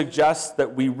 Sally suggests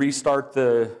that we restart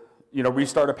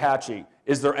Apache.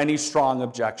 Is there any strong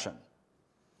objection?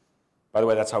 By the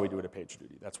way, that's how we do it at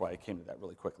PagerDuty. That's why I came to that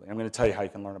really quickly. I'm going to tell you how you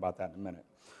can learn about that in a minute.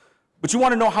 But you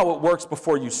want to know how it works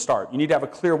before you start. You need to have a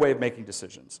clear way of making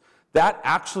decisions. That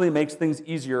actually makes things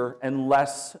easier and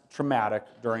less traumatic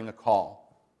during a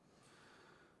call.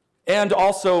 And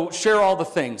also, share all the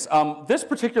things. This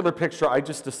particular picture, I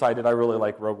just decided I really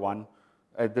like Rogue One.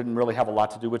 It didn't really have a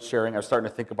lot to do with sharing. I was starting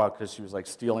to think about because she was like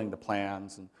stealing the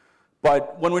plans.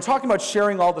 But when we're talking about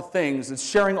sharing all the things, it's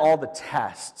sharing all the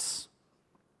tests.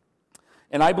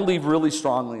 And I believe really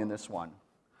strongly in this one.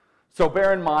 So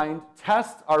bear in mind,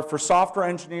 tests are for software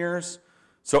engineers,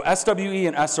 so SWE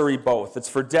and SRE both. It's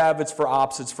for dev, it's for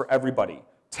ops, it's for everybody.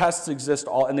 Tests exist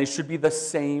all, and they should be the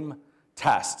same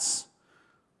tests.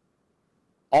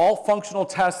 All functional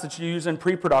tests that you use in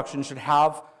pre-production should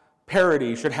have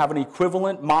parity, should have an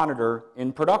equivalent monitor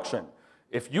in production.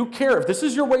 If you care, if this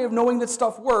is your way of knowing that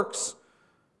stuff works,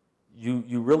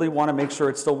 you really want to make sure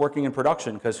it's still working in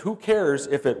production, because who cares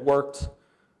if it worked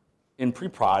in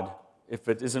pre-prod if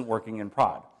it isn't working in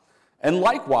prod. And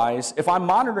likewise, if I'm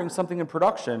monitoring something in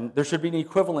production, there should be an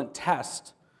equivalent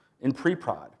test in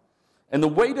pre-prod. And the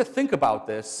way to think about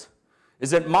this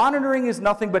is that monitoring is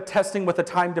nothing but testing with a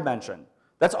time dimension.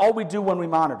 That's all we do when we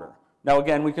monitor. Now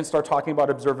again, we can start talking about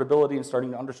observability and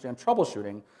starting to understand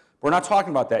troubleshooting. We're not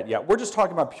talking about that yet. We're just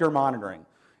talking about pure monitoring.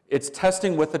 It's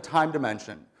testing with a time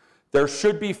dimension. There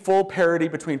should be full parity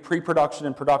between pre-production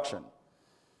and production.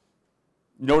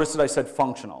 Notice that I said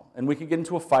functional. And we could get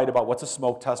into a fight about what's a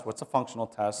smoke test, what's a functional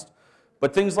test.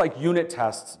 But things like unit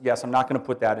tests, yes, I'm not going to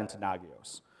put that into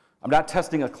Nagios. I'm not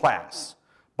testing a class.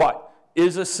 But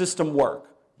is a system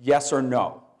work? Yes or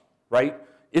no, right?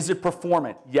 Is it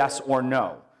performant? Yes or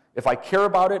no? If I care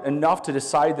about it enough to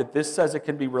decide that this says it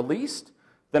can be released,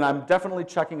 then I'm definitely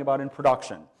checking about in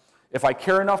production. If I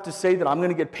care enough to say that I'm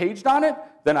going to get paged on it,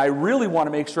 then I really want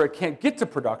to make sure it can't get to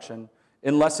production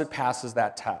unless it passes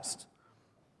that test.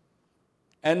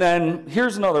 And then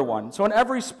here's another one. So in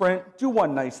every sprint, do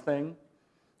one nice thing,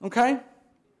 okay?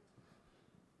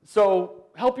 So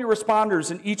help your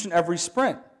responders in each and every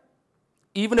sprint.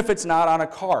 Even if it's not on a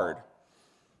card,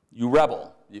 you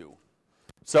rebel, you.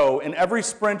 So in every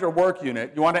sprint or work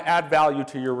unit, you want to add value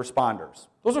to your responders.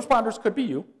 Those responders could be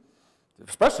you.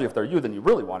 Especially if they're you, then you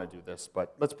really want to do this,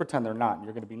 but let's pretend they're not and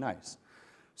you're going to be nice.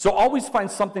 So always find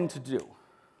something to do.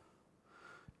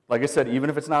 Like I said, even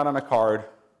if it's not on a card,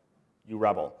 you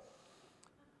rebel.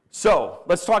 So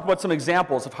let's talk about some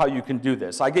examples of how you can do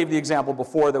this. I gave the example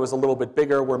before that was a little bit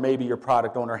bigger where maybe your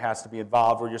product owner has to be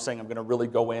involved, where you're saying I'm going to really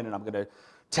go in and I'm going to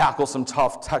tackle some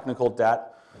tough technical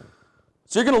debt.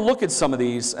 So you're going to look at some of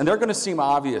these and they're going to seem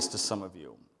obvious to some of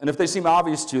you. And if they seem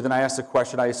obvious to you, then I ask the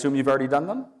question, I assume you've already done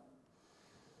them?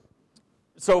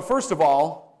 So first of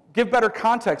all, give better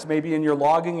context maybe in your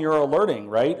logging, your alerting,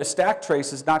 right? A stack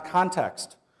trace is not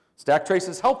context. Stack trace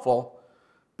is helpful,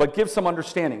 but give some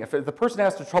understanding. If the person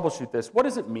has to troubleshoot this, what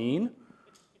does it mean?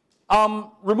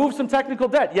 Remove some technical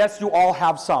debt. Yes, you all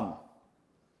have some,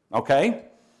 okay?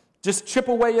 Just chip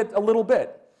away at a little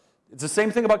bit. It's the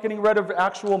same thing about getting rid of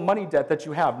actual money debt that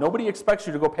you have. Nobody expects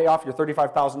you to go pay off your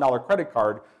 $35,000 credit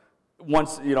card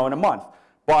once, in a month.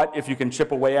 But if you can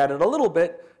chip away at it a little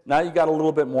bit, now you got a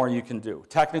little bit more you can do.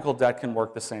 Technical debt can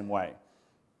work the same way.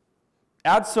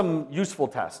 Add some useful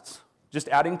tests. Just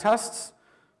adding tests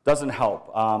doesn't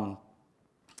help.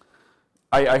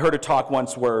 I heard a talk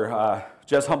once where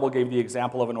Jez Humble gave the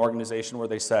example of an organization where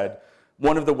they said,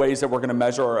 one of the ways that we're going to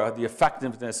measure the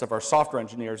effectiveness of our software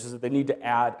engineers is that they need to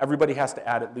add, everybody has to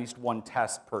add at least one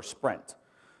test per sprint.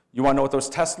 You want to know what those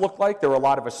tests look like? There are a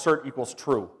lot of assert equals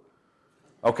true,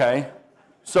 okay?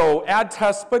 So add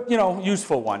tests, but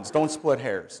useful ones. Don't split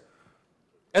hairs.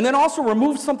 And then also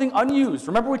remove something unused.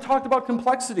 Remember we talked about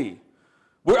complexity.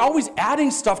 We're always adding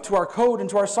stuff to our code and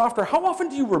to our software. How often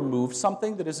do you remove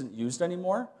something that isn't used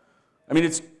anymore? I mean,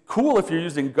 it's cool if you're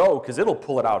using Go because it'll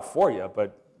pull it out for you,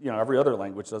 but every other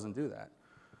language doesn't do that.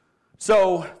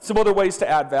 So some other ways to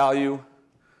add value.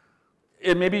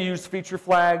 Maybe use feature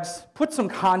flags. Put some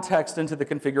context into the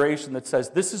configuration that says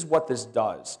this is what this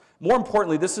does. More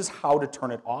importantly, this is how to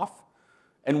turn it off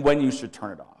and when you should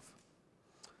turn it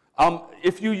off.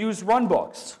 If you use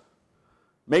runbooks,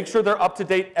 make sure they're up to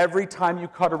date every time you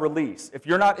cut a release. If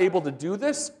you're not able to do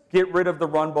this, get rid of the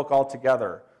runbook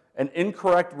altogether. An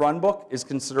incorrect runbook is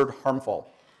considered harmful.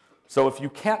 So if you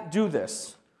can't do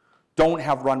this, don't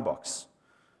have runbooks.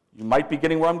 You might be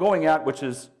getting where I'm going at, which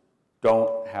is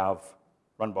don't have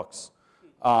runbooks.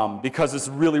 Because it's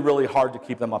really, really hard to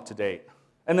keep them up to date.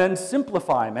 And then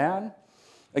simplify, man.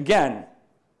 Again,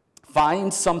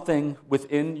 find something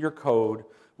within your code,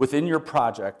 within your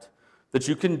project, that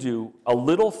you can do a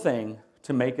little thing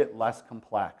to make it less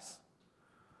complex.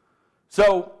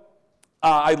 So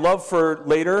I'd love for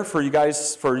later, for you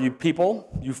guys, for you people,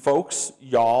 you folks,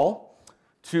 y'all,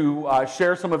 to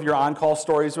share some of your on-call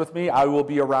stories with me. I will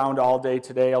be around all day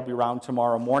today. I'll be around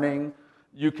tomorrow morning.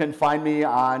 You can find me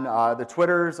on the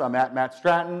Twitters. I'm at Matty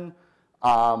Stratton.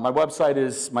 My website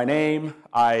is my name.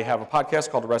 I have a podcast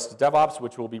called Arrested DevOps,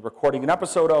 which we'll be recording an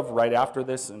episode of right after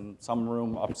this in some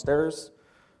room upstairs.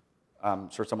 I'm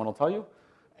sure someone will tell you.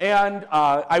 And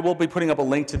I will be putting up a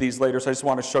link to these later, so I just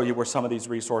want to show you where some of these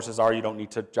resources are. You don't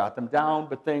need to jot them down,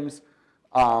 but things.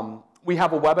 We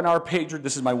have a webinar page.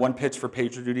 This is my one pitch for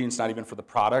PagerDuty, and it's not even for the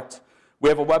product. We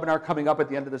have a webinar coming up at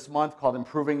the end of this month called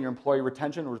Improving Your Employee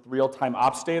Retention with Real-Time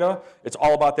Ops Data. It's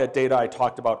all about that data I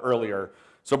talked about earlier.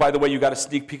 So by the way, you got a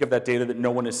sneak peek of that data that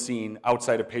no one has seen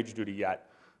outside of PagerDuty yet.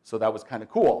 So that was kind of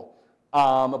cool.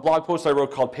 A blog post I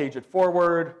wrote called Page It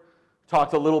Forward.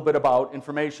 Talked a little bit about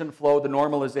information flow, the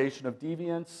normalization of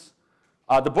deviance.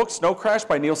 The book Snow Crash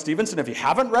by Neil Stephenson, if you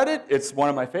haven't read it, it's one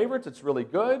of my favorites. It's really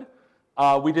good.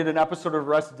 We did an episode of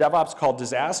Arrested DevOps called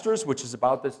Disasters, which is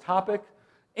about this topic.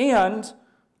 And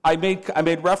I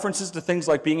made references to things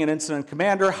like being an incident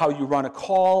commander, how you run a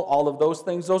call, all of those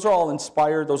things. Those are all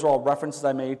inspired. Those are all references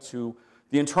I made to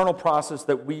the internal process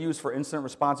that we use for incident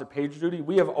response at PagerDuty.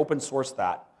 We have open sourced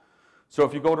that. So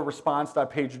if you go to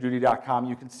response.pagerduty.com,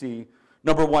 you can see,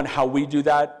 number one, how we do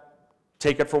that.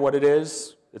 Take it for what it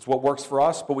is. It's what works for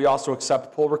us, but we also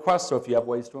accept pull requests, so if you have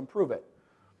ways to improve it.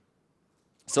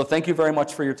 So thank you very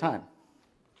much for your time.